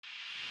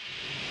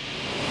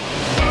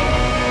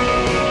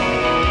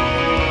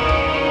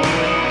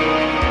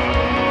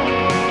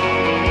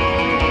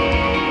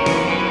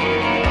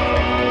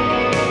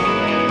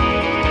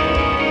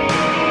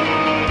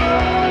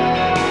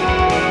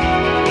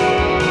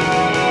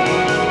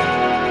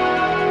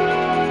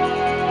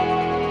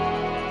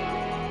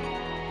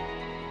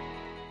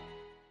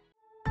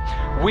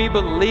We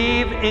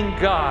believe in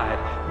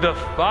God, the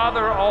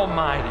Father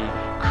Almighty,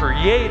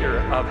 creator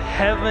of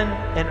heaven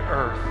and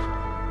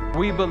earth.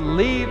 We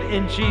believe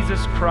in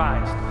Jesus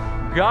Christ,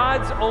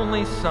 God's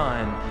only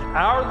Son,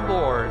 our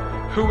Lord,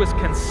 who was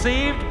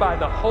conceived by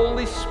the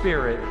Holy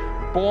Spirit,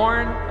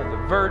 born of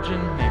the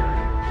Virgin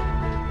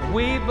Mary.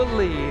 We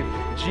believe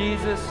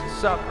Jesus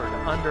suffered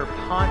under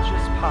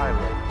Pontius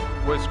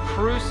Pilate, was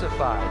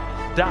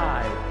crucified,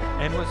 died,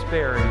 and was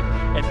buried,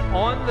 and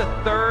on the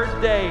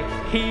third day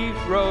he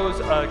rose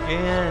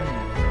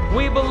again.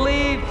 We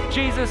believe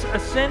Jesus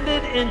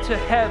ascended into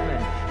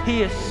heaven.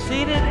 He is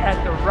seated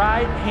at the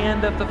right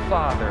hand of the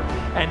Father,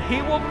 and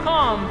he will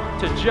come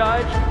to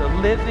judge the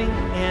living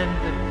and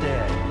the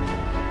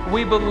dead.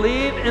 We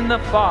believe in the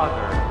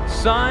Father,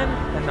 Son,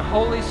 and the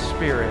Holy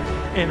Spirit,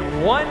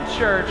 in one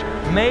church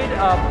made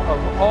up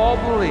of all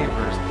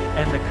believers,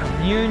 and the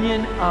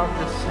communion of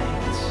the saints.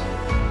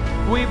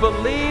 We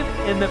believe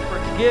in the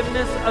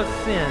forgiveness of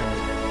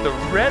sins, the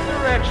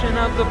resurrection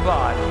of the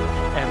body,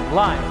 and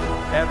life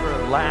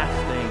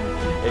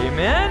everlasting.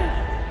 Amen?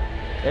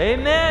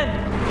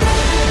 Amen.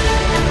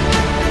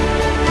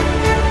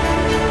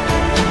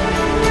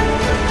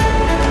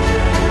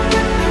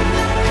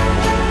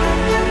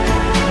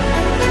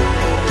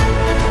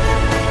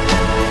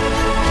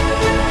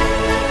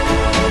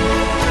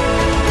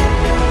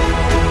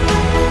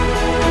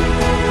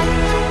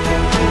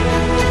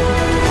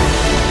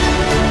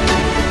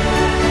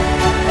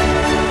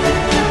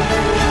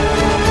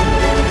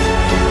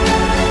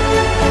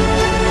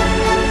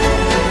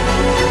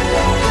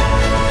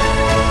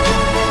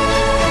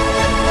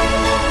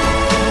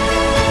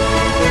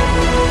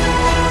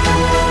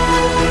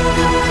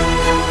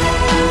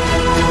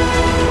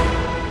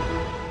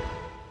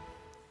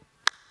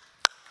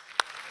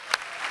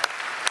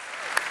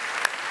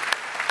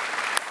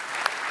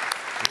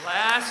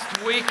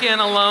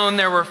 Alone,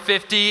 there were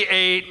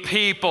 58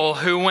 people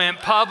who went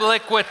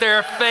public with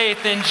their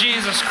faith in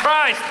Jesus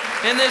Christ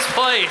in this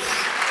place.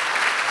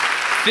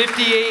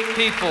 58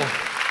 people.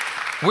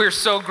 We're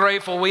so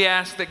grateful. We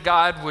asked that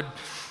God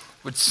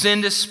would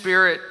send His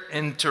Spirit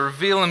and to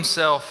reveal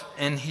Himself,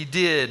 and He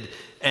did.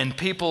 And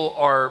people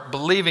are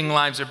believing,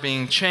 lives are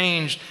being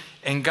changed.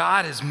 And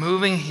God is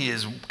moving. He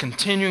is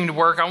continuing to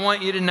work. I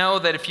want you to know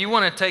that if you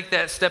want to take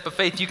that step of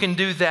faith, you can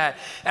do that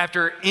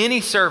after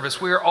any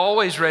service. We are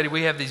always ready.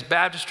 We have these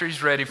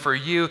baptistries ready for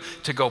you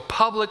to go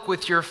public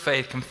with your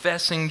faith,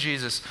 confessing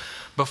Jesus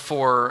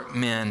before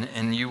men,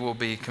 and you will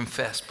be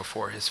confessed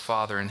before His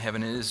Father in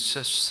heaven. It is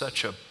just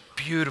such a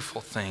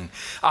beautiful thing.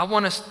 I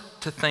want us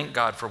to thank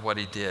God for what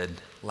He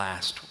did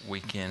last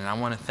weekend, and I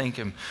want to thank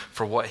Him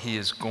for what He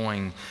is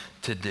going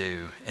to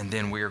do, and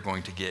then we are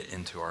going to get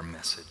into our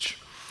message.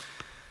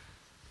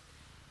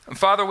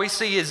 Father, we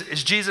see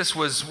as Jesus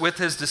was with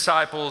His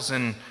disciples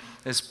and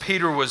as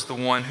Peter was the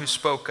one who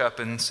spoke up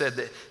and said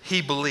that he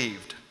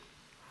believed.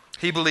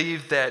 He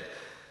believed that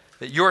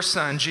your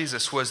Son,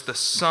 Jesus, was the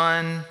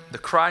Son, the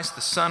Christ,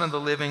 the Son of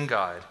the living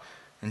God.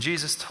 And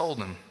Jesus told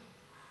him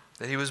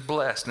that he was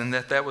blessed and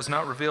that was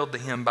not revealed to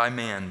him by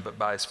man, but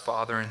by His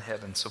Father in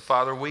heaven. So,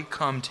 Father, we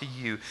come to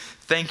you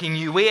thanking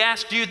you. We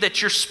ask you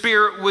that your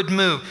Spirit would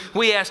move.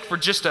 We ask for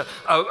just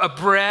a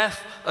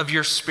breath of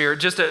your Spirit,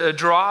 just a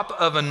drop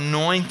of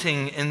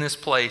anointing in this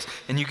place.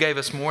 And you gave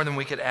us more than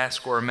we could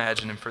ask or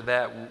imagine. And for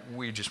that,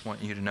 we just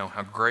want you to know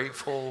how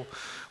grateful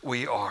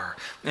we are.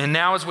 And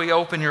now as we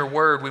open your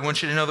word, we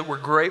want you to know that we're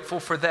grateful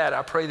for that.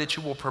 I pray that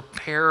you will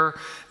prepare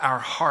our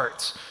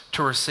hearts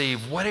to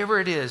receive whatever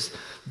it is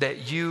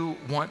that you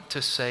want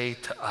to say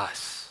to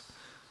us.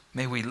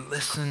 May we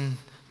listen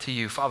to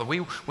you. Father,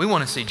 we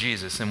want to see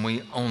Jesus, and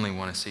we only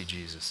want to see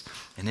Jesus.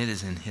 And it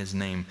is in His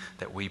name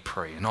that we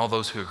pray. And all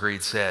those who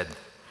agreed said,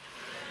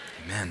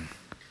 Amen.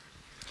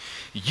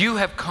 You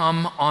have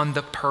come on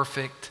the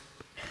perfect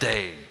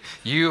day.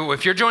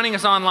 If you're joining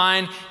us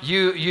online,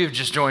 you've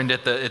just joined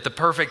at the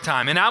perfect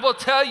time. And I will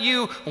tell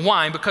you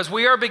why, because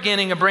we are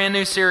beginning a brand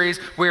new series.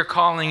 We are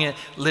calling it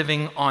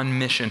Living on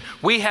Mission.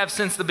 We have,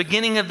 since the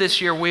beginning of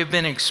this year, we have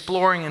been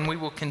exploring, and we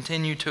will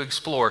continue to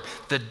explore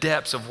the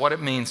depths of what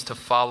it means to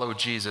follow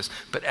Jesus.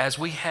 But as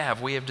we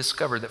have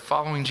discovered that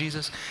following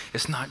Jesus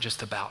is not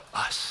just about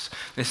us.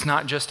 It's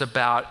not just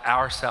about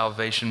our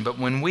salvation, but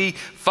when we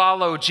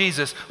follow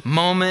Jesus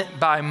moment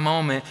by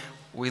moment,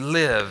 we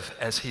live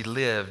as He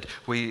lived.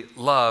 We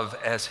love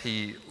as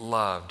He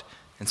loved.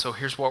 And so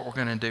here's what we're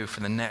going to do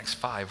for the next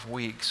 5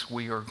 weeks.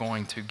 We are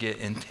going to get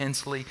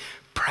intensely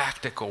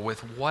practical with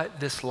what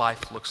this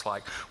life looks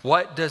like.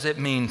 What does it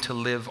mean to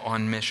live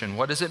on mission?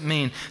 What does it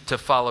mean to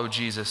follow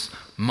Jesus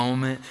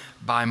moment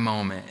by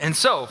moment? And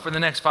so for the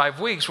next 5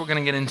 weeks, we're going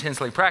to get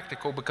intensely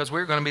practical because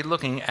we're going to be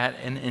looking at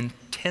an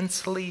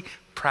intensely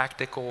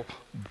practical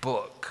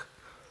book.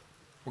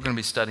 We're going to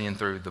be studying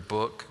through the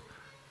book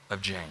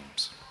of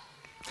James.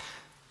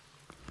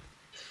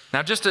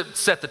 Now, just to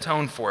set the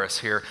tone for us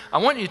here, I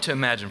want you to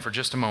imagine for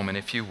just a moment,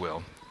 if you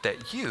will,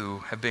 that you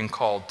have been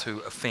called to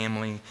a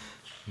family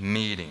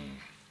meeting.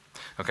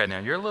 Okay, now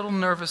you're a little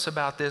nervous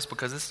about this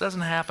because this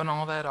doesn't happen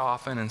all that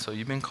often, and so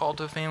you've been called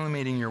to a family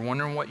meeting, you're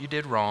wondering what you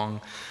did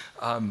wrong.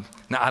 Now,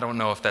 I don't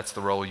know if that's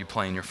the role you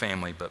play in your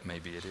family, but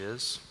maybe it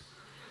is.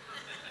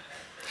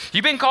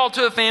 You've been called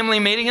to a family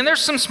meeting, and there's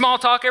some small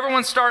talk.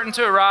 Everyone's starting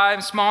to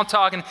arrive, small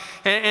talk.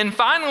 And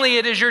finally,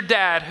 it is your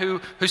dad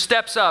who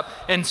steps up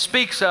and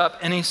speaks up,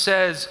 and he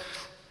says,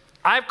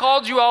 I've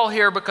called you all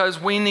here because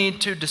we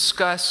need to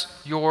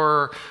discuss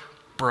your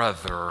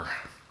brother.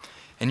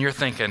 And you're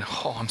thinking,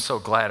 oh, I'm so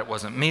glad it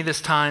wasn't me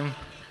this time.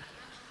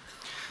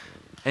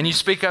 And you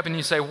speak up and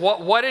you say,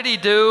 what did he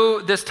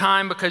do this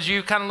time? Because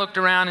you kind of looked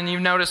around and you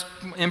noticed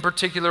in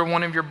particular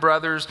one of your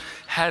brothers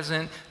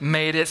hasn't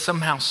made it,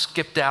 somehow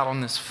skipped out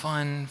on this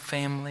fun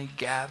family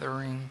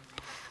gathering.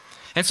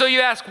 And so you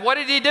ask, what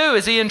did he do?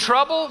 Is he in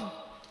trouble?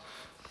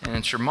 And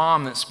it's your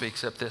mom that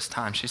speaks up this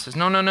time. She says,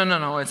 no,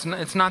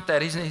 it's not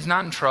that. He's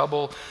not in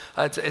trouble.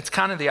 It's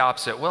kind of the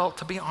opposite. Well,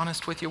 to be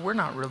honest with you, we're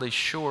not really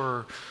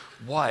sure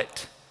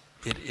what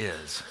it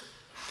is.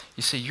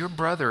 You see, your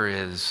brother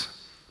is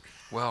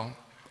the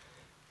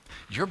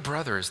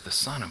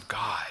Son of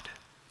God.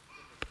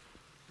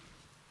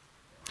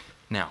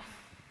 Now,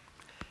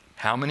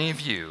 how many of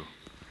you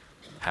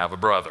have a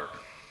brother?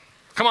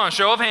 Come on,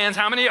 show of hands.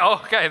 How many? Oh,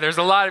 okay, there's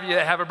a lot of you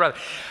that have a brother.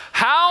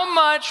 How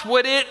much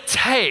would it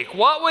take?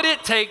 What would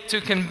it take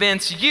to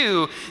convince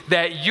you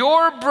that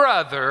your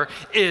brother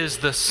is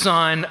the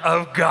Son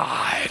of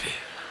God?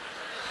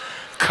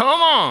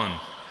 Come on.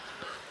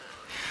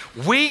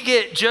 We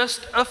get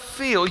just a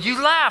feel.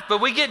 You laugh, but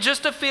we get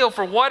just a feel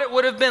for what it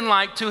would have been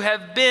like to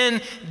have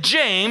been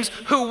James,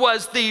 who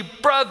was the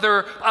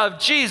brother of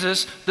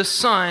Jesus, the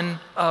Son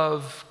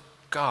of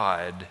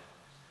God.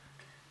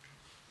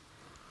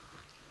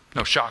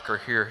 No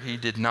shocker here, he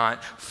did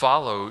not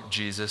follow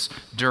Jesus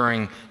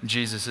during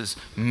Jesus'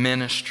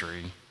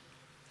 ministry.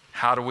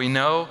 How do we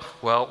know?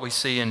 Well, we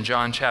see in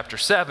John chapter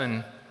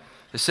 7,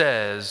 it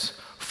says,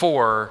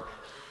 for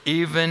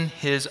even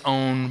his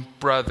own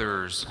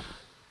brothers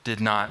did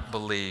not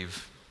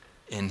believe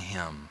in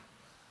him.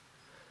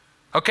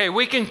 Okay,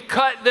 we can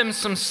cut them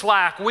some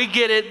slack. We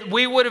get it.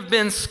 We would have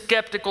been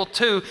skeptical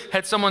too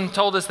had someone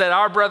told us that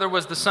our brother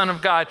was the Son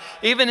of God.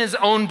 Even his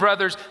own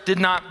brothers did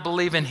not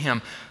believe in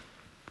him.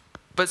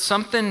 But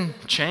something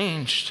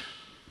changed.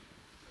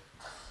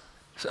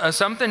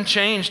 Something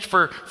changed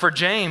for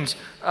James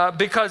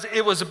because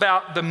it was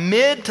about the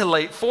mid to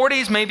late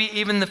 40s, maybe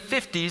even the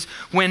 50s,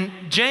 when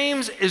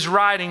James is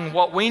writing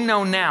what we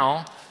know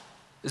now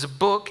is a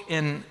book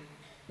in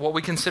what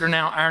we consider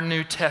now our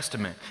New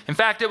Testament. In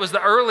fact, it was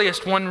the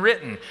earliest one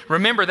written.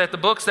 Remember that the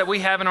books that we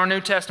have in our New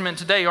Testament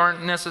today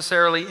aren't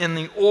necessarily in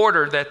the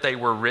order that they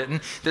were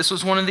written. This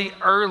was one of the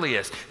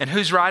earliest. And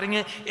who's writing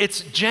it?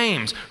 It's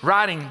James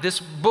writing this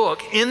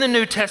book in the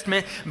New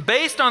Testament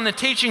based on the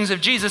teachings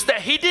of Jesus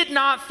that he did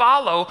not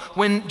follow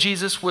when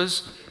Jesus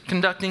was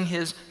conducting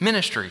his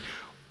ministry.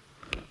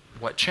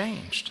 What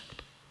changed?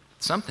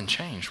 Something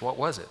changed. What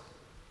was it?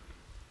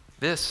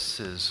 This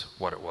is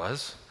what it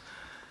was.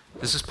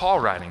 This is Paul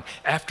writing.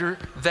 After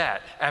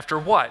that, after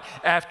what?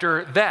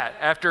 After that,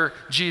 after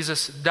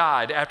Jesus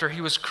died, after he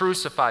was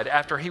crucified,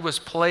 after he was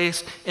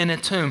placed in a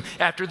tomb,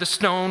 after the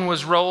stone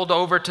was rolled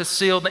over to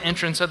seal the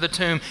entrance of the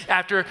tomb,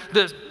 after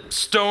the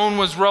stone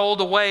was rolled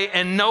away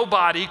and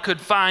nobody could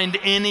find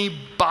any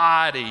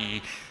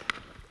body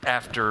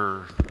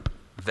after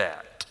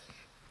that.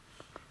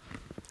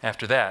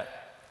 After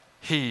that,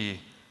 he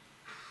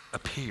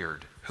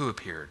appeared. Who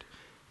appeared?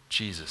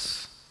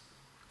 Jesus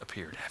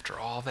appeared. After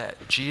all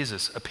that,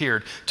 Jesus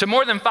appeared to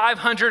more than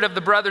 500 of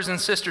the brothers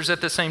and sisters at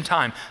the same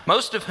time,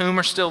 most of whom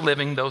are still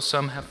living, though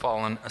some have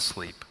fallen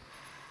asleep.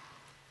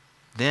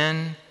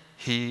 Then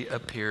he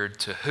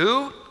appeared to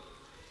who?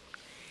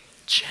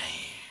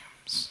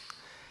 James.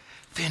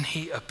 Then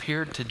he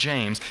appeared to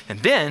James, and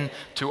then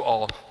to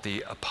all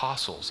the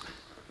apostles.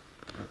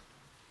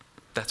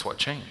 That's what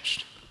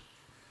changed.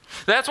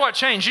 That's what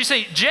changed. You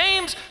see,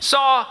 James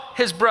saw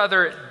his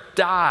brother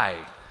die.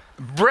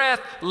 Breath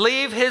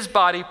leave his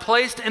body,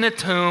 placed in a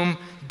tomb,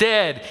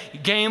 dead,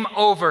 game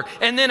over.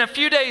 And then a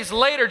few days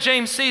later,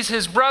 James sees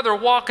his brother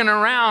walking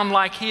around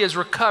like he is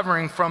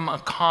recovering from a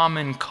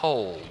common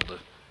cold.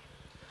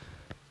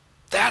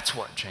 That's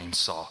what James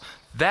saw.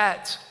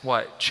 That's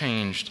what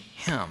changed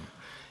him.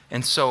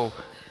 And so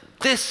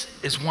this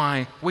is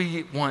why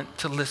we want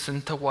to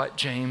listen to what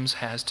James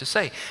has to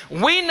say.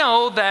 We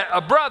know that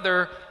a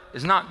brother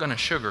is not going to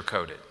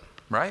sugarcoat it,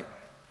 right?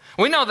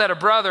 We know that a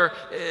brother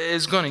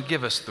is going to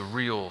give us the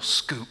real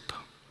scoop.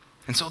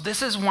 And so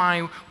this is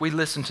why we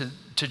listen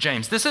to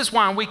James. This is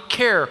why we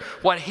care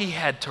what he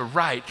had to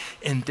write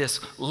in this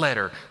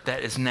letter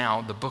that is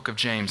now the book of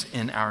James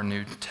in our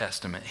New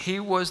Testament. He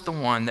was the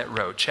one that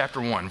wrote,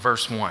 chapter 1,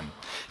 verse 1.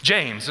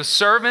 James, a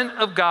servant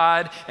of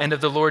God and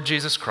of the Lord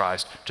Jesus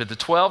Christ, to the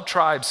 12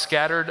 tribes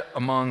scattered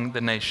among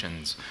the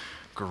nations,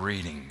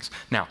 greetings.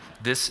 Now,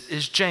 this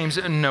is James.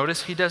 And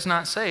notice he does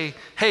not say,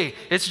 hey,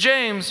 it's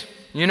James.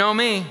 You know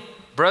me,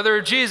 brother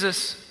of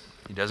Jesus.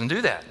 He doesn't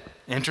do that.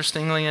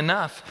 Interestingly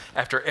enough,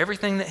 after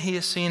everything that he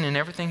has seen and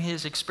everything he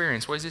has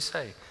experienced, what does he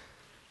say?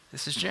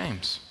 This is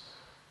James,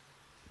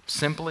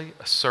 simply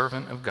a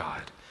servant of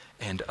God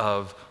and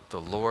of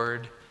the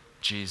Lord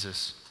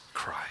Jesus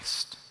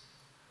Christ.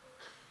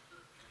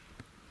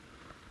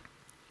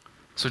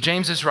 So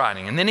James is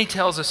writing, and then he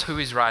tells us who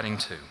he's writing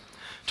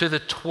to the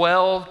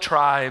 12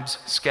 tribes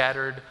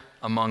scattered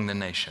among the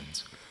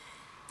nations.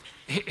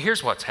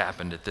 Here's what's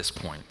happened at this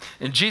point.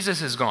 And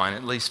Jesus is gone,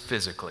 at least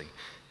physically,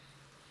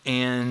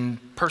 and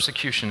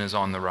persecution is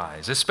on the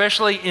rise,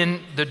 especially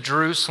in the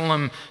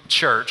Jerusalem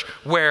church,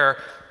 where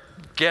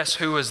guess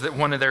who was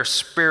one of their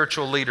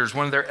spiritual leaders,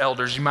 one of their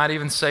elders, you might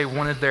even say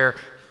one of their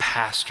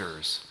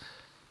pastors.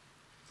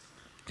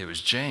 It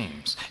was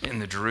James in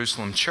the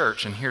Jerusalem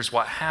church. And here's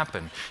what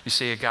happened. You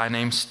see, a guy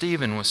named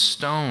Stephen was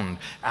stoned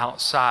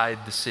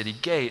outside the city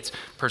gates.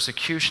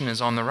 Persecution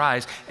is on the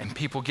rise, and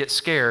people get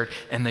scared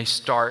and they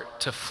start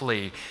to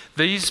flee.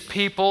 These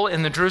people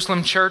in the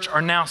Jerusalem church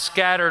are now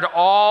scattered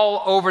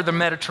all over the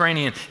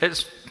Mediterranean.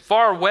 As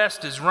far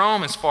west as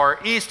Rome, as far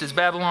east as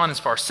Babylon, as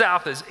far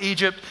south as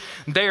Egypt.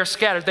 They are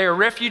scattered. They are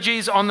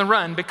refugees on the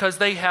run because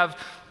they have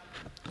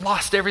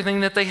lost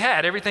everything that they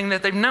had, everything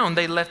that they've known.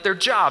 They left their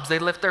jobs. They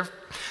left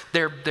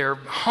their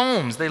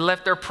homes. They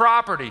left their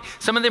property.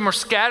 Some of them were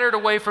scattered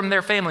away from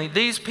their family.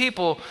 These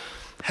people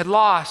had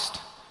lost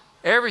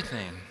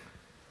everything.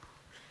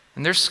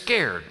 And they're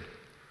scared.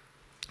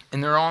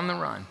 And they're on the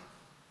run.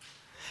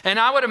 And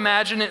I would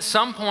imagine at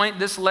some point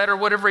this letter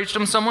would have reached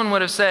them. Someone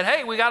would have said,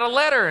 hey, we got a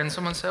letter. And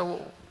someone said,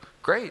 well,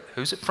 great.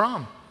 Who's it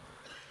from?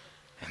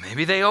 And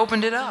maybe they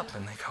opened it up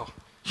and they go,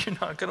 you're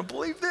not going to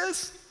believe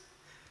this.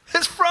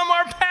 It's from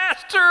our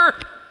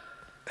pastor.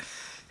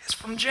 It's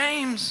from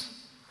James.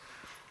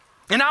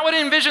 And I would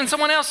envision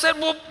someone else said,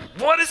 well,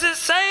 what does it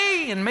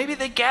say? And maybe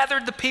they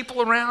gathered the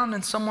people around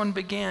and someone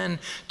began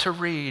to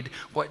read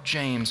what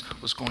James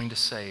was going to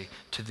say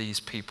to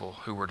these people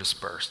who were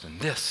dispersed. And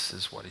this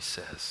is what he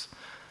says.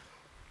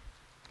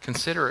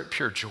 Consider it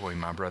pure joy,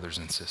 my brothers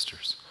and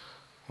sisters,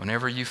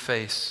 whenever you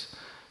face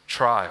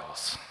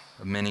trials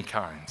of many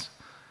kinds,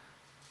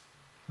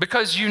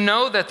 because you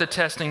know that the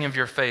testing of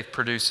your faith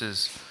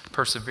produces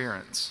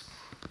perseverance.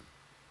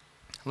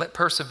 Let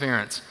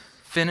perseverance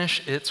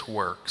finish its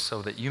work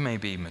so that you may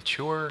be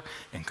mature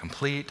and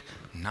complete,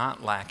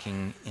 not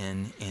lacking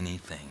in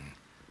anything.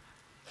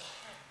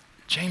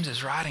 James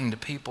is writing to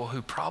people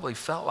who probably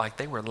felt like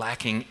they were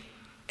lacking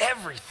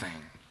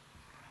everything.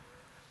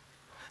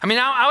 I mean,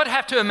 I would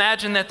have to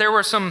imagine that there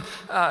were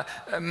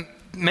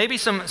maybe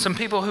some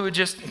people who would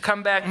just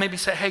come back and maybe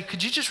say, hey,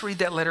 could you just read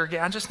that letter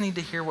again? I just need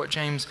to hear what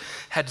James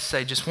had to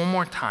say just one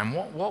more time.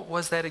 What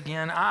was that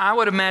again? I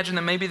would imagine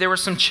that maybe there were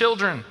some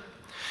children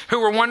who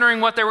were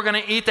wondering what they were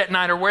going to eat that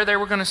night or where they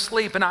were going to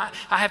sleep. And I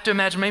have to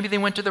imagine maybe they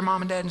went to their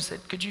mom and dad and said,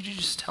 could you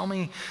just tell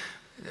me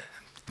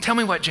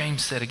what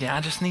James said again?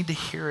 I just need to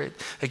hear it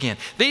again.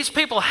 These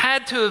people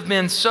had to have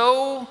been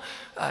so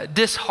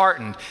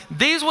disheartened.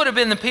 These would have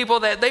been the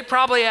people that they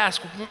probably asked,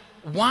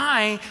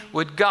 why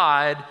would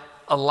God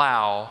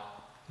allow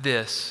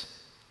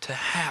this to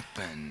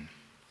happen?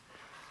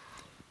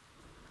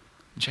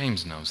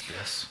 James knows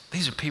this.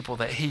 These are people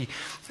that he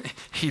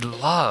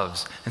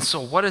loves. And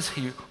so what does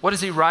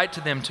he write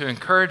to them to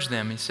encourage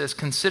them? He says,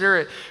 consider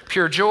it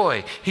pure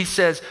joy. He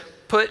says,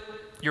 put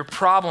your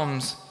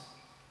problems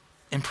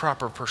in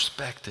proper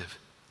perspective.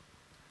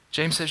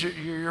 James says,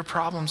 your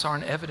problems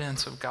aren't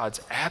evidence of God's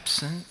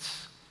absence.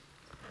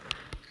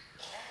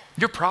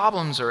 Your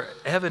problems are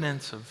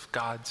evidence of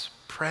God's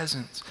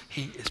presence.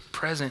 He is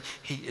present.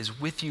 He is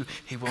with you.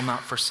 He will not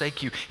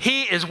forsake you.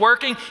 He is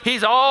working.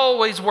 He's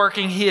always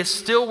working. He is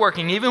still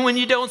working. Even when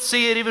you don't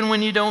see it, even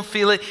when you don't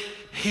feel it,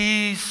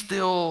 He's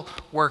still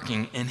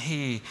working, and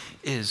He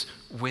is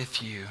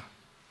with you.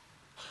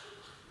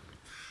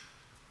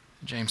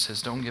 James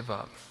says, don't give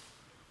up.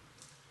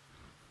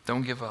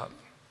 Don't give up.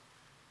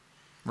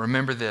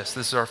 Remember this.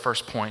 This is our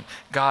first point.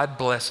 God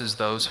blesses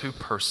those who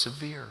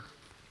persevere.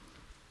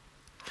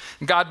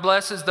 God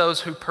blesses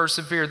those who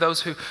persevere,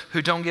 those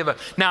who don't give up.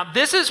 Now,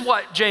 this is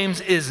what James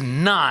is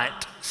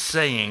not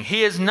saying.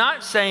 He is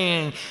not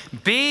saying,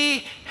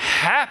 be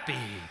happy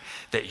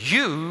that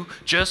you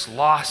just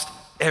lost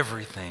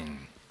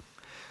everything.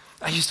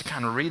 I used to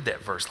kind of read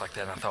that verse like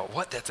that, and I thought,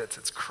 what?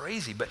 That's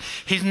crazy. But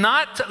he's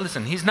not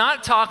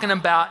talking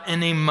about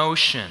an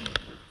emotion.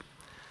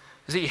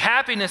 See,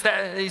 happiness,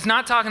 he's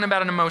not talking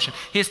about an emotion.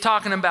 He's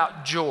talking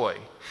about joy.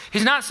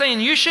 He's not saying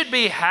you should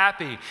be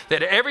happy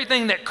that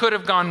everything that could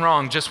have gone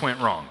wrong just went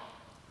wrong.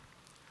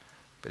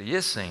 But he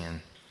is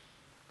saying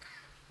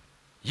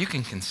you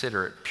can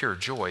consider it pure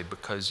joy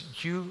because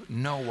you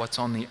know what's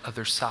on the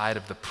other side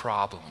of the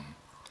problem.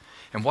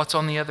 And what's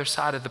on the other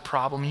side of the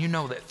problem, you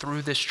know that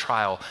through this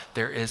trial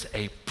there is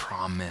a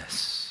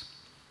promise.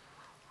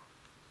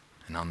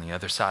 And on the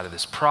other side of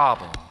this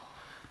problem,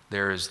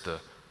 there is the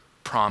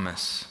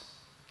promise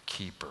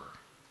keeper.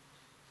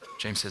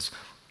 James says,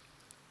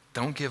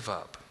 don't give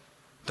up.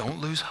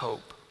 Don't lose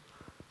hope.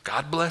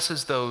 God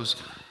blesses those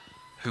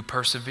who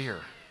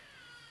persevere.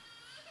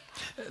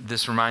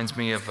 This reminds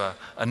me of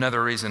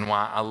another reason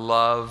why I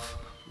love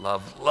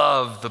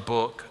the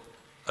book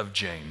of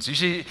James. You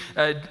see,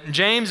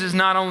 James is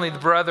not only the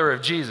brother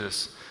of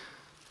Jesus,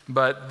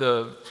 but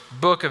the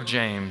book of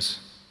James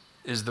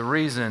is the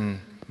reason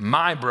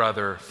my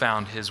brother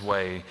found his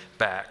way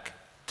back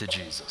to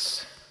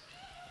Jesus.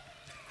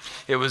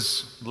 It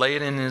was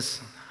late in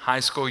his high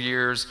school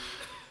years,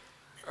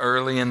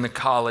 early in the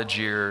college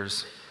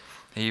years,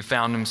 he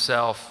found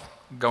himself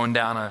going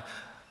down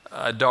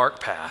a dark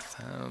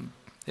path.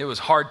 It was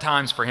hard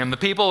times for him. The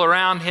people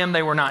around him,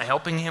 they were not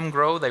helping him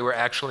grow, they were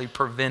actually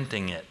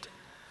preventing it.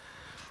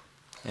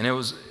 And it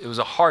was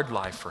a hard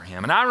life for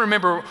him. And I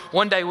remember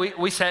one day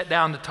we sat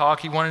down to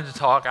talk. He wanted to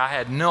talk. I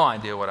had no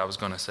idea what I was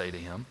going to say to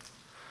him.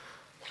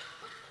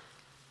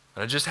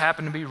 But I just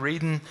happened to be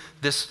reading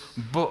this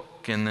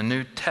book in the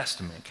New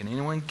Testament. Can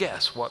anyone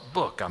guess what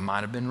book I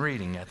might have been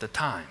reading at the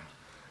time?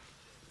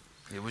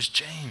 It was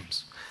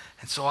James.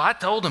 And so I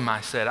told him,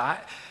 I said, I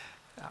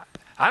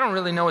don't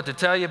really know what to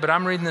tell you, but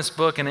I'm reading this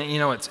book, and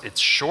it's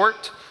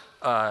short.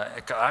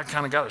 I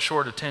kind of got a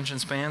short attention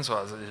span,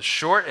 so it's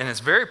short, and it's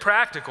very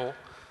practical.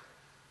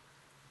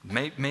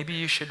 Maybe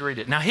you should read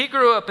it. Now, he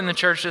grew up in the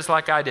church just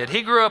like I did.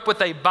 He grew up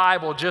with a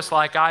Bible just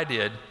like I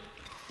did,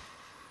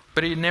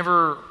 but he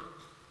never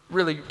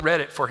really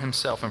read it for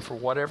himself, and for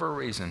whatever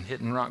reason,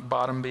 hitting rock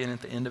bottom, being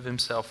at the end of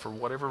himself, for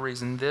whatever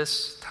reason,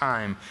 this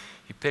time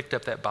he picked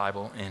up that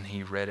Bible and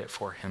he read it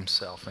for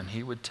himself. And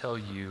he would tell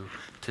you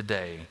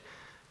today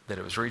that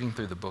it was reading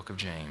through the book of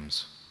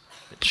James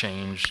that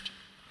changed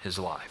his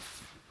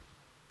life.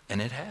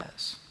 And it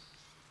has.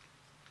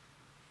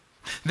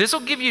 This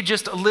will give you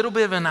just a little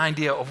bit of an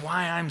idea of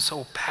why I'm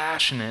so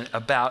passionate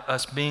about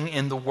us being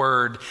in the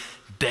Word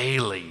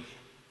daily.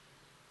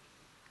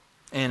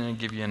 And it'll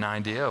give you an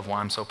idea of why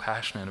I'm so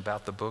passionate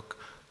about the book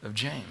of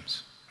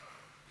James.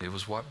 It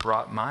was what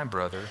brought my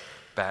brother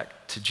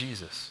back to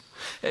Jesus.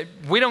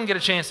 We don't get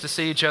a chance to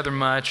see each other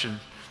much. And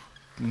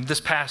this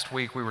past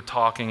week we were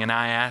talking, and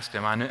I asked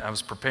him, I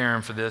was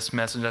preparing for this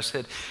message. I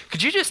said,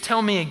 could you just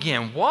tell me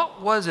again,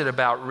 what was it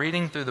about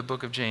reading through the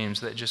book of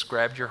James that just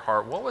grabbed your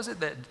heart? What was it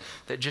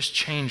that just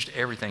changed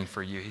everything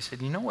for you? He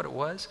said, you know what it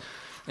was?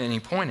 And he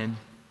pointed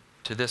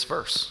to this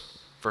verse,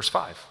 verse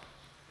 5.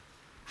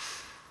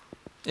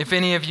 If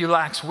any of you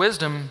lacks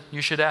wisdom,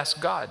 you should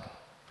ask God,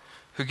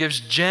 who gives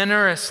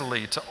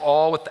generously to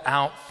all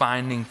without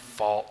finding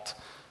fault,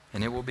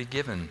 and it will be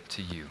given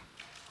to you.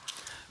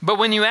 But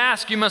when you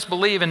ask, you must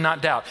believe and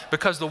not doubt,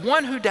 because the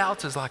one who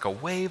doubts is like a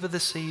wave of the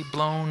sea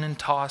blown and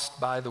tossed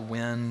by the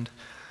wind.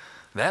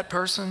 That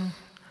person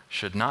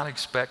should not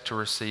expect to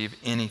receive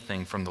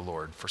anything from the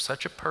Lord, for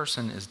such a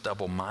person is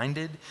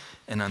double-minded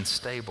and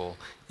unstable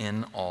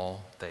in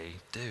all they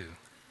do.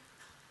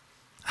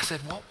 I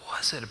said, what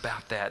was it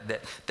about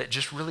that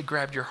just really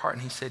grabbed your heart?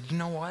 And he said, you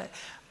know what?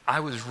 I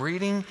was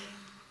reading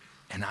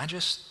and I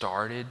just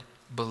started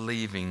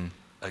believing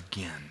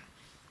again.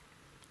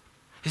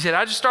 He said,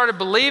 I just started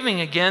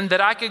believing again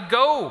that I could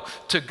go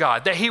to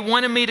God, that he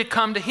wanted me to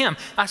come to him.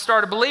 I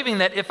started believing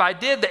that if I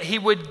did, that he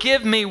would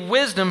give me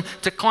wisdom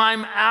to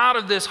climb out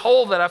of this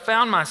hole that I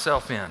found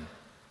myself in.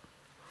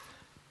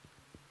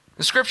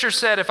 The scripture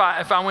said if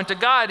I went to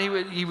God,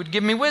 he would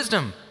give me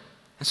wisdom.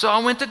 And so I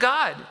went to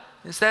God.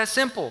 It's that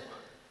simple.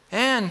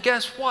 And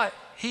guess what?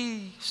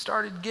 He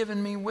started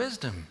giving me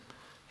wisdom,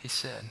 he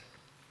said.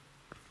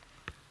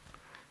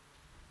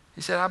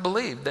 He said, I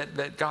believe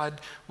that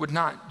God would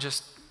not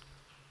just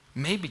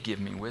maybe give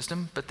me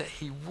wisdom, but that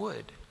he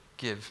would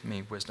give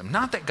me wisdom.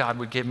 Not that God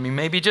would give me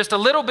maybe just a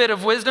little bit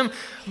of wisdom,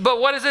 but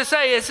what does it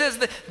say? It says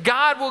that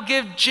God will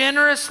give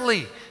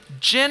generously,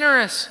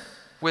 generous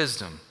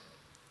wisdom.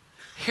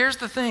 Here's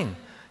the thing.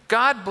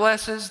 God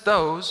blesses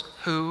those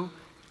who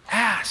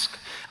ask.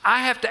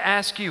 I have to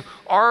ask you,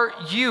 are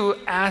you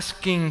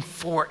asking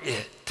for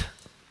it?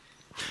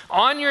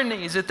 On your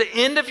knees, at the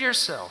end of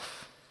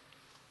yourself,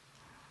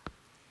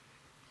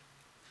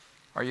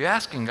 are you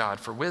asking God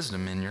for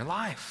wisdom in your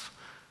life?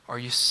 Are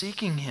you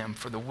seeking him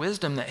for the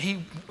wisdom that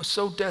he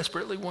so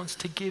desperately wants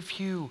to give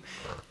you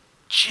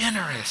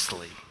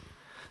generously?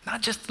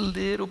 Not just a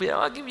little bit.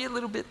 I'll give you a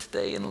little bit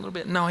today and a little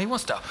bit. No, he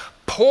wants to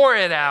pour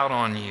it out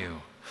on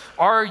you.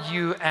 Are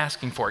you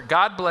asking for it?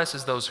 God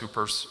blesses those who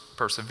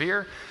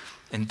persevere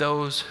and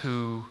those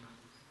who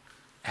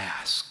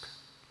ask.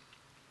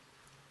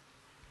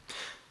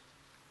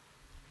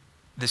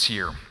 This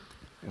year,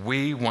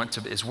 we want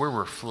to, as we're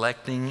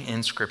reflecting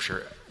in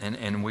Scripture,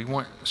 and we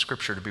want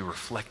Scripture to be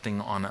reflecting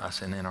on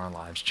us and in our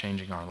lives,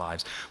 changing our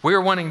lives. We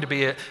are wanting to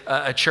be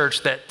a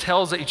church that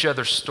tells each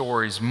other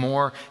stories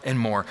more and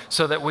more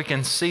so that we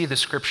can see the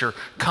Scripture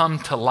come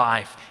to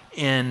life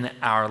in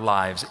our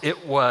lives.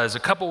 It was a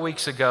couple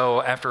weeks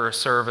ago after a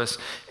service,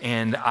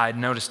 and I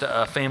noticed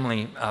a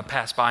family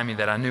pass by me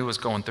that I knew was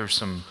going through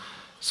some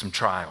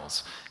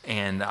trials.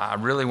 And I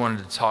really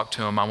wanted to talk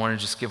to them. I wanted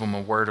to just give them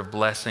a word of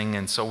blessing.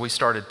 And so we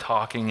started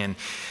talking, and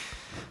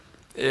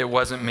it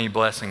wasn't me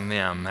blessing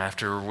them.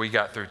 After we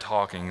got through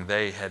talking,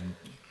 they had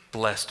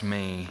blessed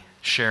me,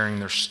 sharing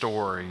their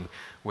story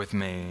with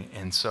me.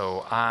 And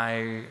so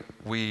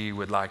we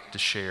would like to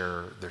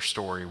share their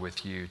story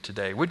with you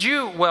today. Would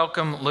you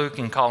welcome Luke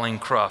and Colleen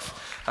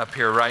Cruff up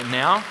here right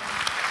now?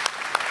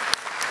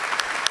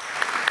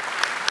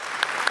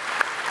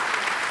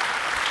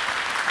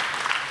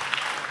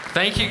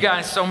 Thank you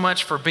guys so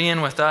much for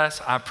being with us.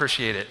 I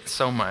appreciate it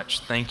so much.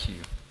 Thank you.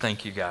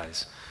 Thank you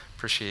guys.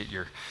 Appreciate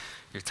your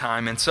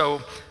time. And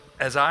so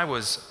as I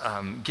was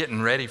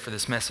getting ready for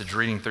this message,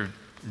 reading through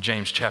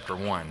James chapter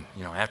 1,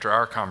 after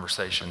our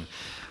conversation,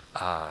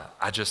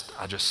 I just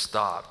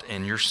stopped,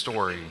 and your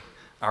story,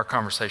 our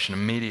conversation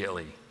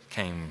immediately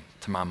came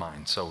to my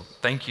mind. So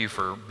thank you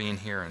for being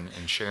here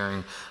and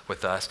sharing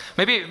with us.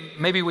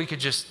 Maybe we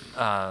could just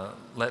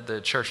let the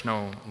church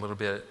know a little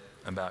bit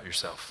about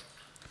yourself.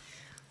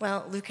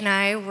 Well, Luke and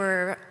I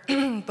were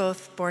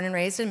both born and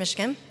raised in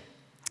Michigan.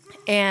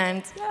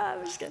 And,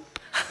 Michigan.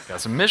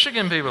 Got some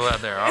Michigan people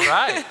out there, all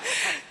right.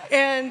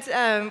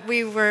 And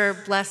we were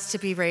blessed to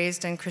be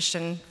raised in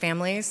Christian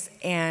families,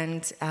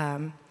 and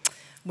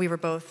we were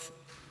both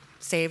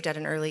saved at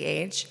an early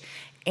age.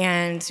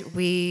 And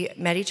we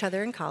met each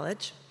other in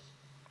college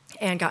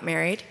and got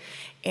married.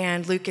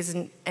 And Luke is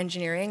in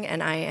engineering,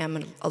 and I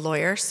am a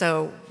lawyer,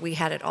 so we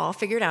had it all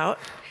figured out.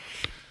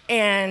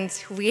 And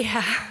we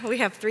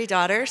have 3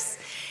 daughters.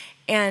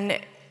 And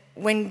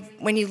when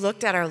you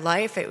looked at our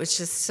life, it was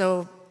just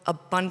so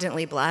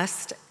abundantly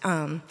blessed.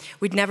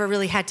 We'd never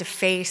really had to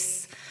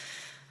face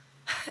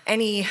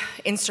any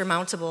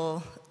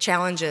insurmountable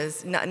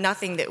challenges,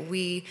 nothing that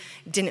we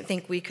didn't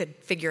think we could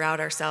figure out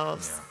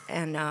ourselves.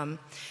 Yeah. And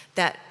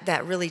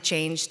that really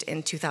changed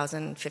in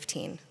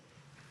 2015.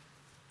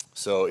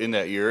 So in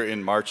that year,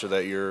 in March of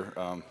that year,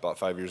 about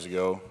 5 years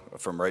ago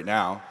from right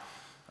now,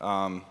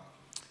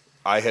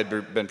 I had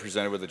been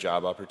presented with a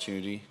job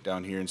opportunity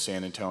down here in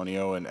San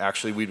Antonio, and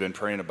actually we'd been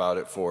praying about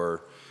it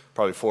for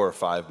probably 4 or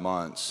 5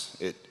 months.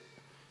 It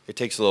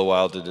takes a little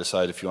while to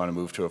decide if you want to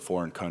move to a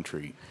foreign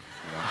country.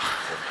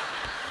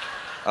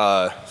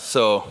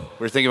 So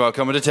we're thinking about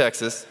coming to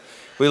Texas.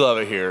 We love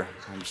it here.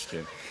 I'm just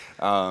kidding.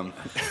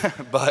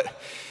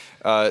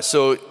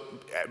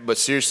 But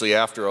seriously,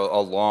 after a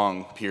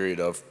long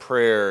period of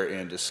prayer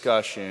and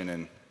discussion,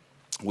 and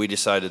we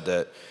decided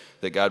that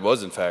God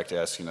was in fact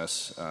asking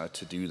us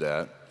to do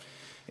that.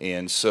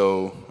 And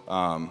so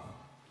time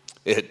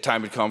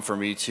had come for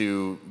me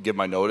to give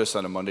my notice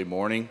on a Monday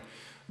morning,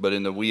 but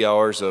in the wee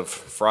hours of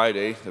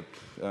Friday,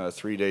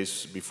 3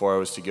 days before I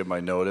was to give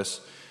my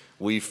notice,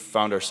 we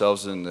found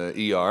ourselves in the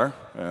ER.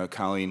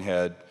 Colleen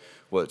had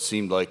what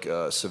seemed like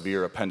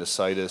severe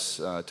appendicitis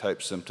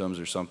type symptoms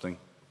or something.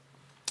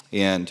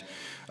 And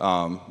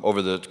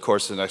over the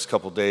course of the next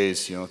couple of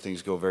days,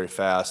 things go very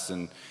fast,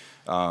 and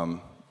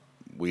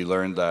we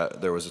learned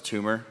that there was a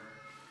tumor,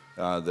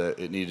 that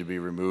it needed to be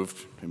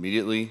removed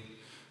immediately.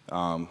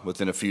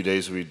 Within a few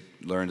days, we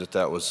learned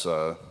that was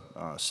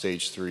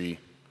stage 3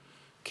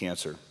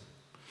 cancer.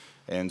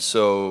 And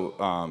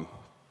so,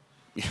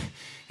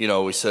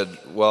 we said,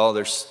 well,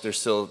 there's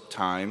still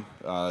time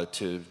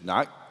to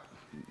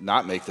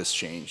not make this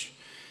change.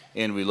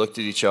 And we looked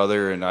at each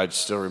other, and I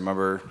still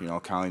remember,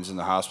 Colleen's in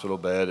the hospital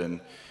bed,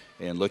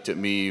 and looked at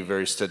me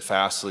very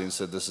steadfastly and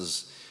said, this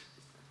is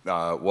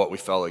what we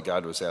felt like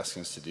God was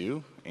asking us to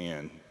do,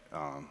 and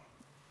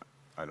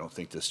I don't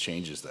think this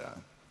changes that.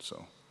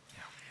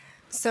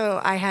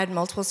 So I had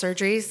multiple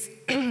surgeries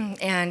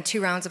and 2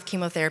 rounds of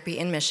chemotherapy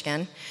in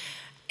Michigan,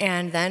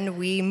 and then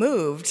we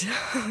moved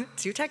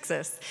to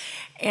Texas.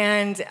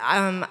 And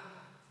I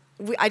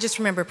just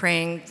remember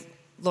praying,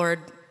 Lord,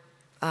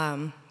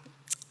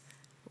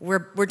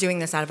 we're doing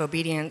this out of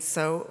obedience,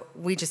 so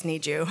we just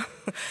need you.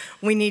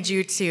 We need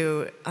you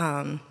to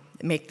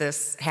make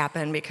this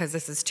happen because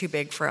this is too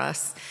big for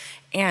us.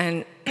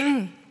 And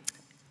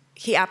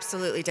he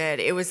absolutely did.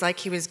 It was like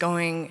he was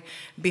going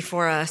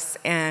before us,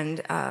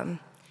 and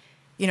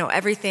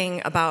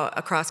everything about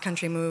a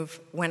cross-country move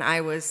when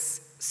I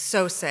was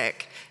so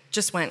sick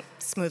just went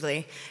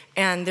smoothly.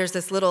 And there's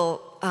this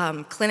little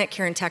clinic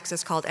here in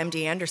Texas called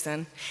MD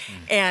Anderson,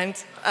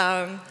 and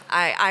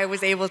I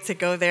was able to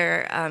go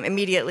there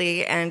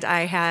immediately, and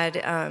I had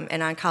an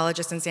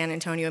oncologist in San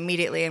Antonio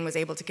immediately, and was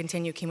able to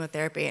continue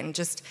chemotherapy, and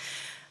just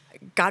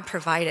God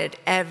provided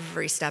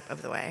every step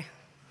of the way.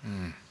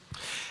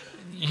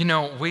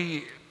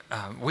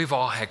 We've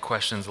all had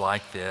questions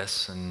like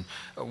this, and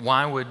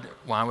why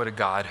would a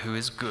God who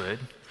is good,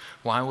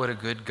 why would a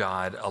good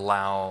God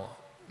allow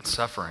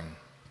suffering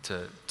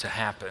to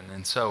happen?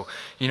 And so,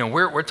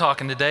 we're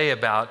talking today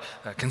about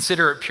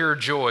consider it pure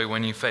joy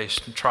when you face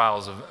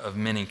trials of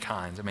many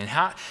kinds. I mean,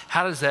 how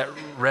does that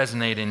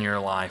resonate in your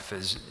life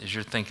as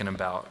you're thinking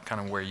about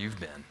kind of where you've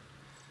been?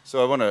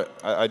 So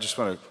I just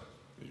want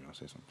to, you want to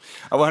say something?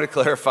 I want to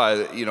clarify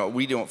that,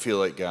 we don't feel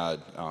like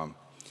God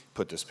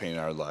put this pain in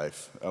our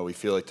life. We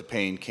feel like the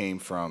pain came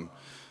from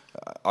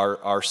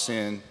our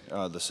sin,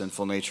 the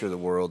sinful nature of the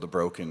world, the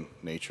broken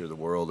nature of the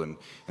world,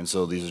 and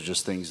so these are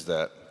just things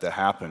that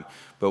happen.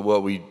 But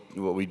what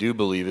we do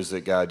believe is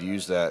that God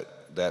used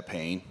that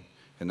pain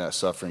and that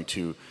suffering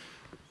to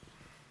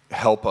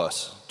help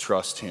us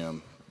trust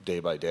Him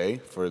day by day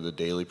for the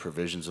daily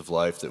provisions of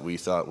life that we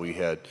thought we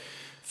had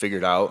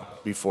figured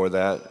out before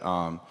that,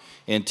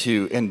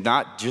 and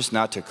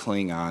not to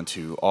cling on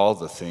to all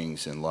the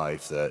things in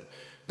life that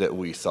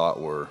we thought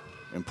were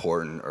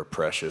important or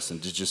precious,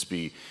 and to just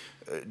be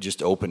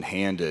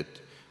open-handed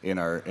in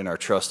our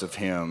trust of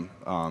Him.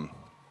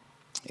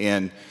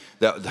 And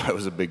that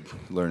was a big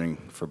learning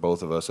for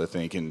both of us, I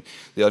think. And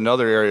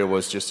another area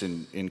was just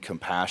in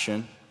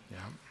compassion. Yeah.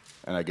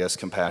 And I guess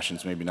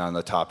compassion's maybe not on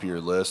the top of your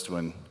list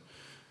when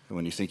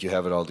you think you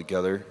have it all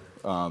together.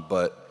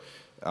 But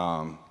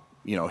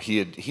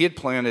he had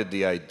planted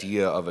the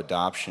idea of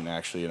adoption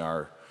actually in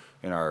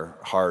our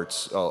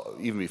hearts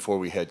even before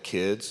we had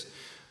kids.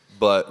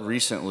 But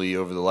recently,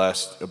 over the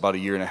last about a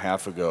year and a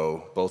half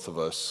ago, both of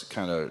us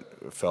kind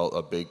of felt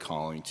a big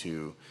calling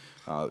to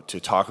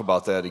talk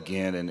about that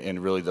again, and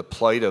really the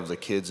plight of the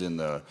kids in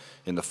the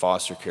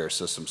foster care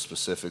system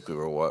specifically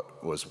were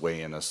what was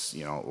weighing us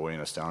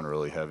down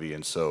really heavy.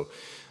 And so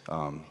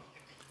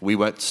we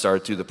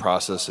started through the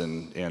process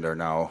and are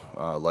now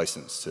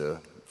licensed to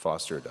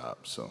foster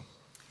adopt. So.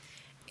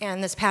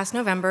 And this past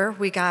November,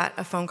 we got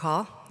a phone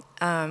call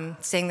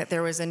saying that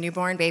there was a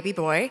newborn baby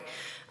boy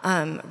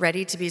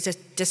ready to be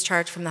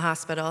discharged from the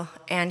hospital,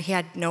 and he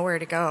had nowhere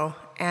to go.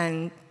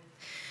 And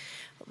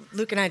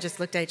Luke and I just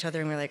looked at each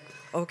other and we were like,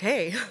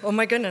 okay, oh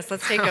my goodness,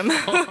 let's take him.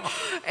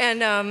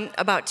 And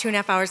about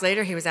 2.5 hours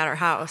later, he was at our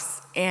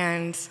house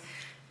and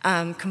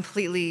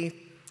completely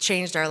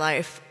changed our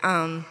life.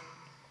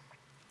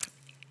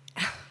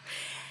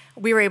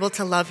 We were able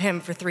to love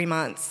him for 3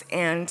 months,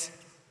 and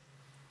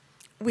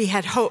we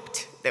had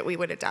hoped that we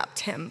would adopt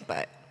him,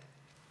 but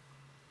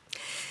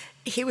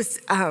he was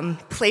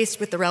placed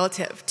with the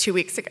relative 2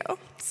 weeks ago.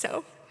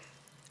 So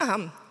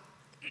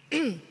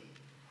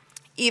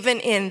even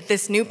in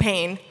this new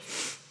pain,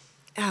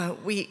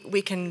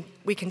 we can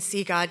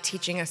see God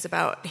teaching us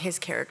about His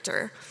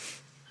character.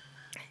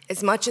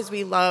 As much as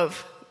we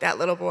love that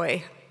little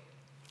boy,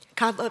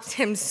 God loves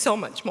him so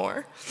much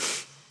more.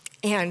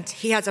 And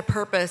He has a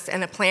purpose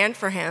and a plan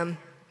for him.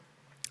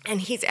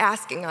 And He's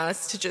asking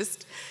us to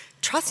just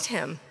trust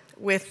Him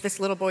with this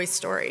little boy's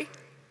story.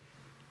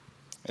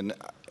 And,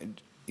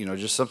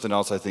 just something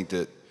else I think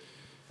that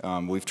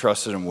we've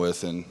trusted Him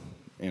with, and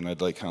I'd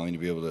like Colleen to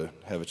be able to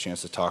have a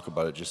chance to talk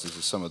about it, just as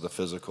some of the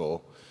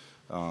physical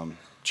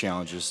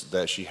challenges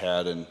that she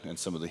had and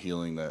some of the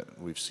healing that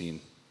we've seen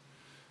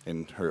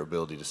in her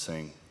ability to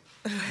sing.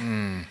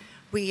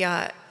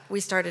 We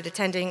started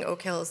attending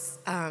Oak Hills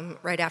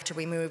right after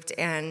we moved,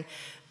 and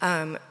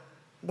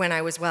when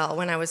I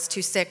was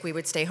too sick, we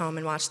would stay home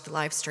and watch the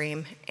live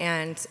stream.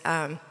 And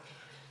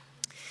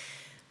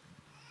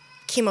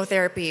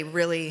chemotherapy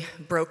really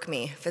broke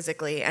me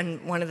physically,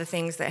 and one of the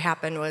things that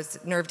happened was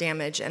nerve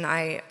damage, and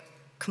I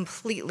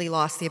completely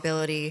lost the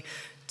ability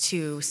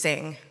to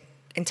sing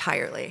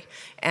entirely.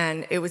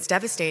 And it was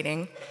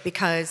devastating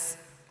because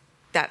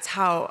that's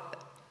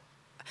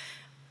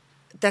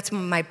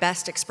my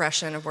best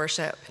expression of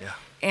worship. Yeah.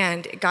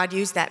 And God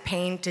used that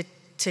pain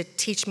to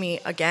teach me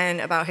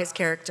again about His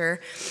character.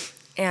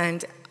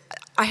 And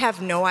I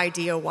have no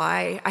idea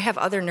why. I have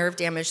other nerve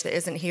damage that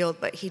isn't healed,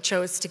 but He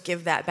chose to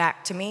give that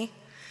back to me.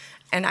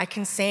 And I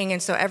can sing,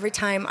 and so every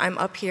time I'm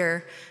up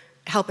here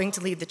helping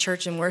to lead the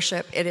church in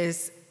worship, it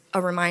is a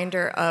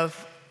reminder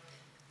of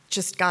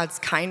just God's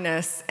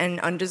kindness and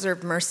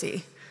undeserved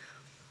mercy.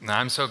 Now,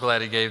 I'm so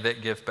glad He gave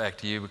that gift back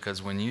to you,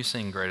 because when you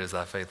sing "Great Is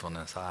Thy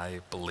Faithfulness," I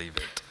believe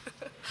it.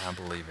 I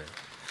believe it.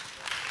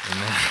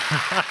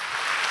 Amen.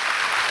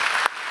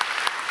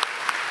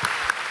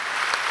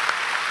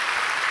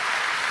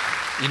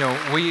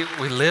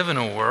 We live in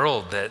a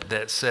world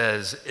that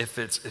says if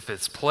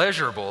it's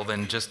pleasurable,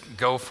 then just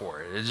go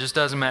for it. It just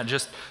doesn't matter.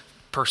 Just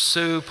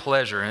pursue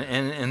pleasure.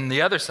 And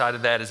the other side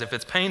of that is if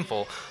it's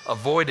painful,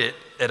 avoid it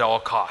at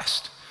all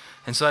cost.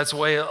 And so that's the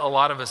way a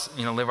lot of us,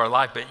 live our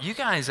life. But you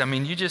guys,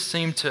 you just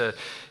seem to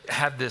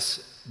have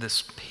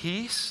this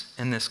peace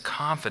and this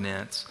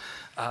confidence,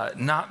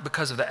 not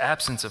because of the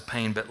absence of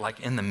pain, but like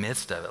in the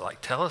midst of it.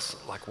 Like, tell us,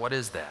 what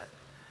is that?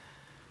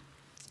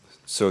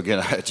 So again,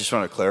 I just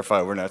want to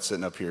clarify, we're not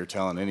sitting up here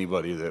telling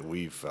anybody that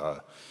we've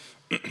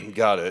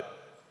got it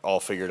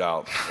all figured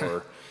out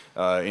or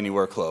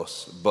anywhere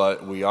close.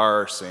 But we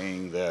are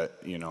saying that,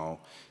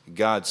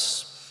 God's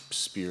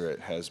Spirit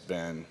has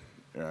been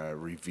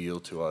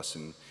revealed to us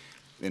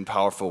in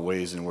powerful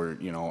ways, and we're,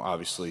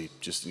 obviously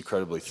just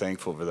incredibly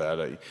thankful for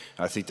that.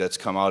 I think that's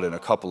come out in a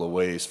couple of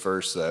ways.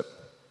 First, that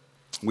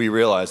we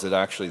realize that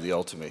actually the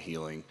ultimate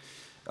healing,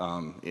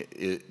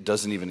 it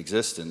doesn't even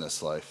exist in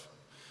this life.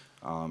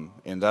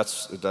 And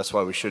that's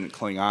why we shouldn't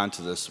cling on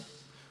to this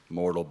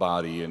mortal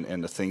body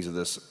and the things of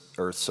this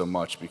earth so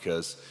much,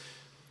 because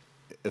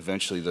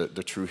eventually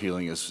the true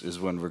healing is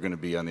when we're going to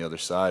be on the other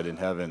side in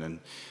heaven.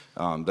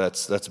 And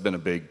that's been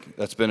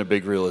a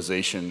big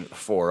realization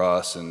for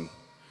us, and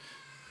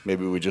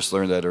maybe we just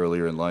learned that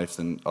earlier in life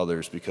than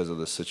others because of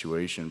this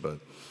situation. But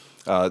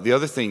the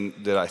other thing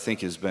that I think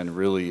has been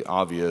really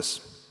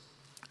obvious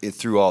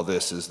through all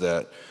this is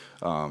that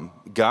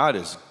God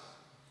is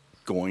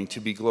going to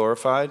be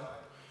glorified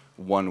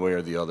one way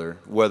or the other,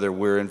 whether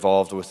we're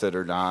involved with it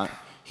or not.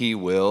 He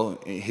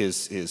will.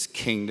 His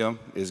kingdom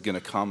is going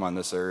to come on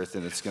this earth,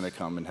 and it's going to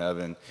come in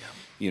heaven.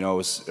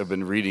 I've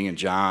been reading in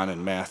John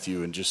and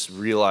Matthew and just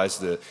realized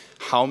that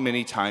how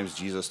many times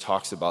Jesus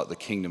talks about the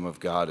kingdom of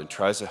God and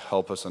tries to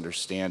help us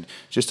understand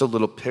just a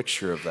little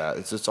picture of that.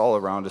 It's all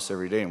around us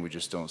every day and we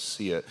just don't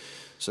see it.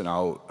 So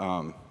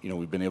now,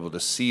 we've been able to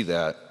see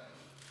that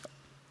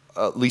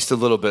at least a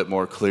little bit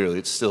more clearly.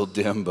 It's still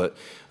dim, but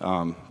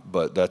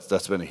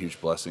that's been a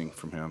huge blessing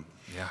from him.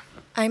 Yeah.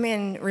 I'm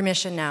in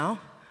remission now,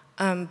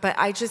 but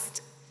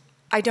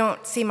I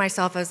don't see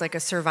myself as like a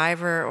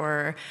survivor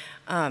or,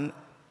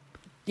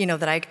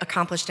 that I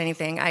accomplished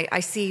anything. I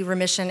see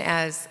remission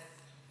as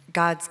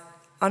God's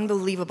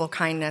unbelievable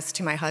kindness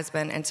to my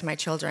husband and to my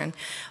children.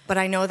 But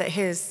I know that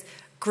his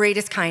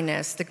greatest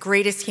kindness, the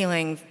greatest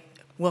healing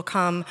will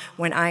come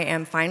when I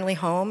am finally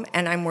home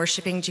and I'm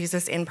worshiping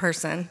Jesus in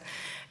person.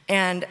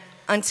 And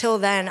until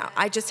then,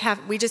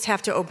 we just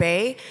have to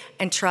obey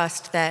and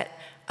trust that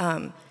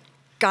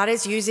God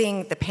is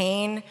using the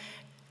pain,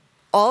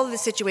 all of the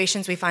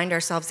situations we find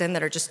ourselves in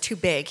that are just too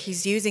big.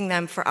 He's using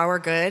them for our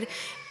good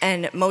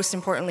and most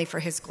importantly for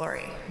his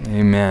glory.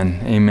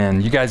 Amen.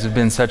 Amen. You guys have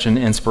been such an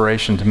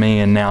inspiration to me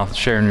and now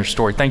sharing your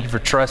story. Thank you for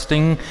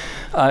trusting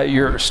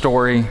your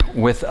story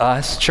with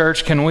us.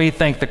 Church, can we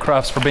thank the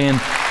Cruffs for being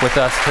with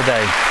us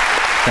today?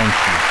 Thank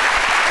you.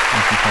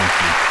 Thank you.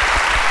 Thank you.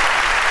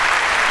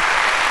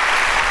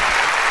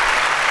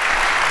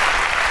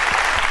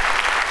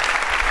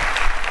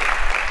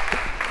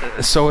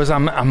 So as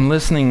I'm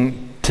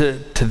listening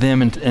to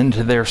them and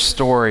to their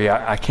story,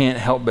 I can't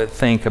help but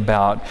think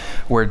about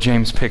where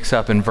James picks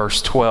up in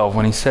verse 12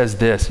 when he says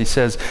this. He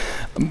says,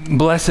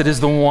 "Blessed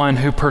is the one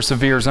who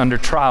perseveres under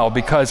trial,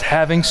 because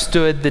having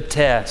stood the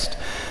test,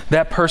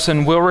 that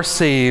person will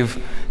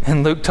receive,"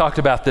 and Luke talked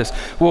about this,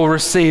 "will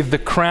receive the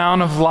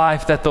crown of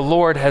life that the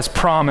Lord has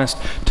promised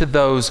to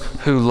those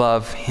who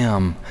love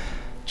him."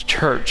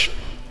 Church,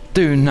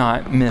 do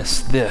not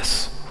miss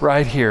this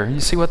right here.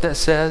 You see what that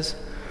says?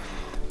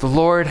 The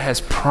Lord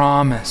has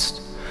promised.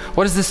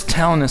 What is this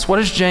telling us? What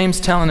is James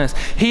telling us?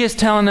 He is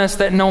telling us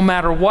that no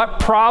matter what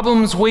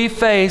problems we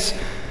face,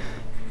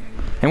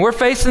 and we're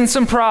facing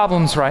some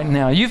problems right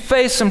now. You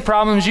face some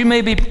problems. You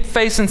may be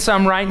facing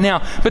some right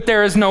now. But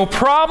there is no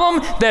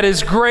problem that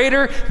is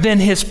greater than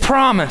his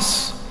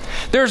promise.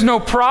 There's no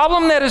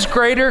problem that is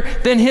greater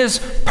than his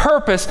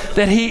purpose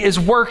that he is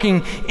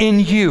working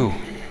in you.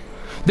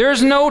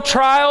 There's no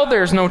trial,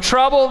 there's no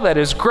trouble that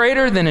is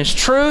greater than his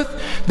truth.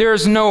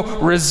 There's no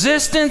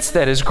resistance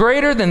that is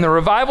greater than the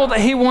revival that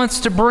he wants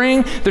to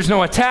bring. There's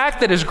no attack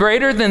that is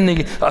greater than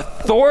the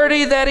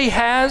authority that he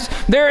has.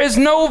 There is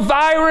no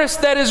virus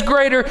that is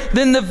greater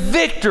than the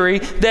victory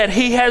that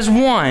he has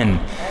won.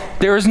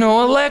 There is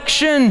no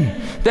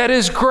election that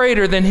is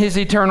greater than his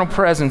eternal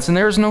presence. And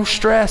there is no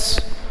stress.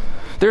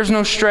 There's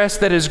no stress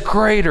that is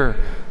greater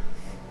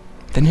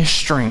than his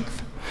strength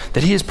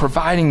that he is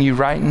providing you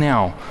right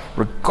now,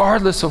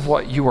 regardless of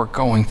what you are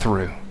going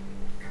through.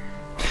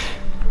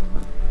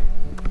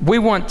 We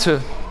want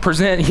to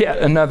present yet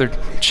another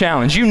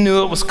challenge. You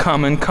knew it was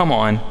coming. Come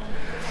on.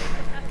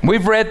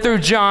 We've read through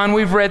John,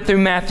 we've read through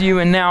Matthew,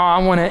 and now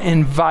I want to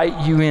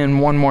invite you in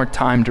one more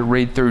time to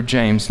read through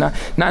James. Not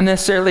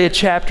necessarily a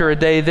chapter a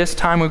day. This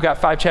time we've got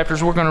 5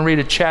 chapters. We're going to read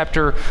a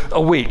chapter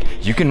a week.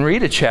 You can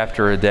read a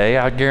chapter a day.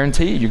 I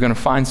guarantee you're going to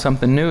find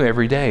something new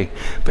every day.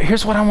 But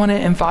here's what I want to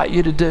invite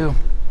you to do.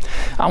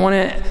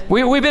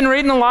 We've been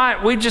reading a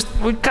lot.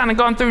 We've kind of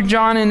gone through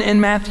John and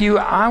Matthew.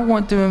 I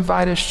want to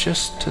invite us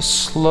just to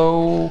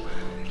slow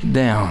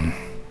down.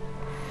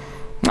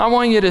 I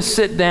want you to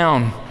sit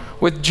down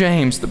with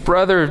James, the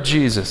brother of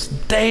Jesus,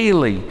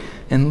 daily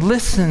and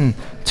listen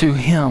to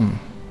him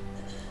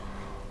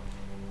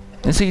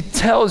as he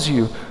tells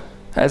you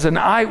as an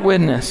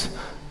eyewitness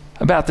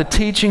about the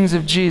teachings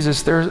of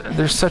Jesus.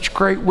 There's such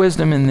great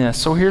wisdom in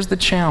this. So here's the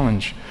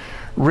challenge.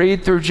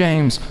 Read through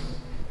James.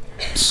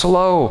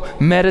 Slow,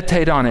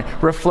 meditate on it,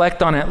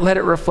 reflect on it, let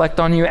it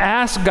reflect on you.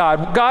 Ask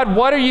God,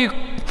 what are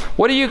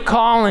you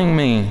calling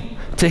me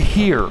to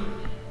hear?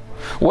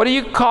 What are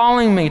you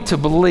calling me to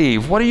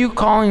believe? What are you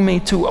calling me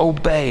to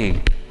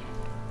obey?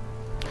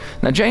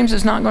 Now, James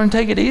is not going to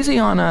take it easy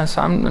on us.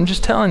 I'm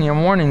just telling you,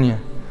 I'm warning you.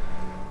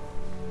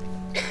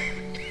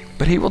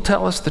 But he will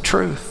tell us the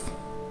truth.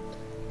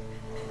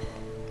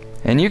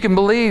 And you can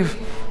believe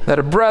that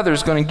a brother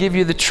is going to give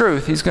you the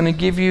truth. He's going to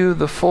give you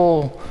the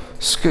full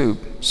scoop.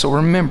 So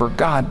remember,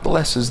 God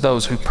blesses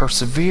those who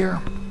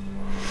persevere.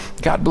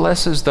 God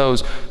blesses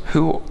those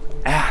who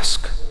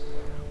ask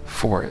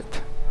for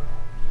it.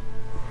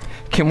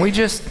 Can we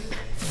just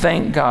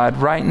thank God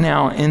right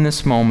now in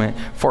this moment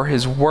for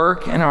his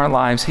work in our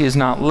lives? He has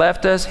not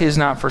left us. He has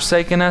not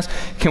forsaken us.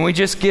 Can we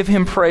just give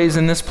him praise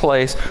in this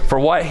place for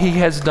what he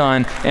has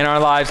done in our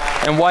lives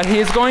and what he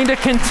is going to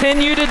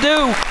continue to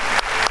do?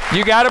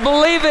 You got to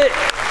believe it.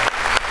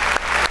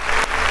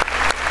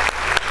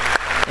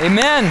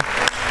 Amen.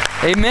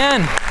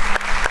 Amen.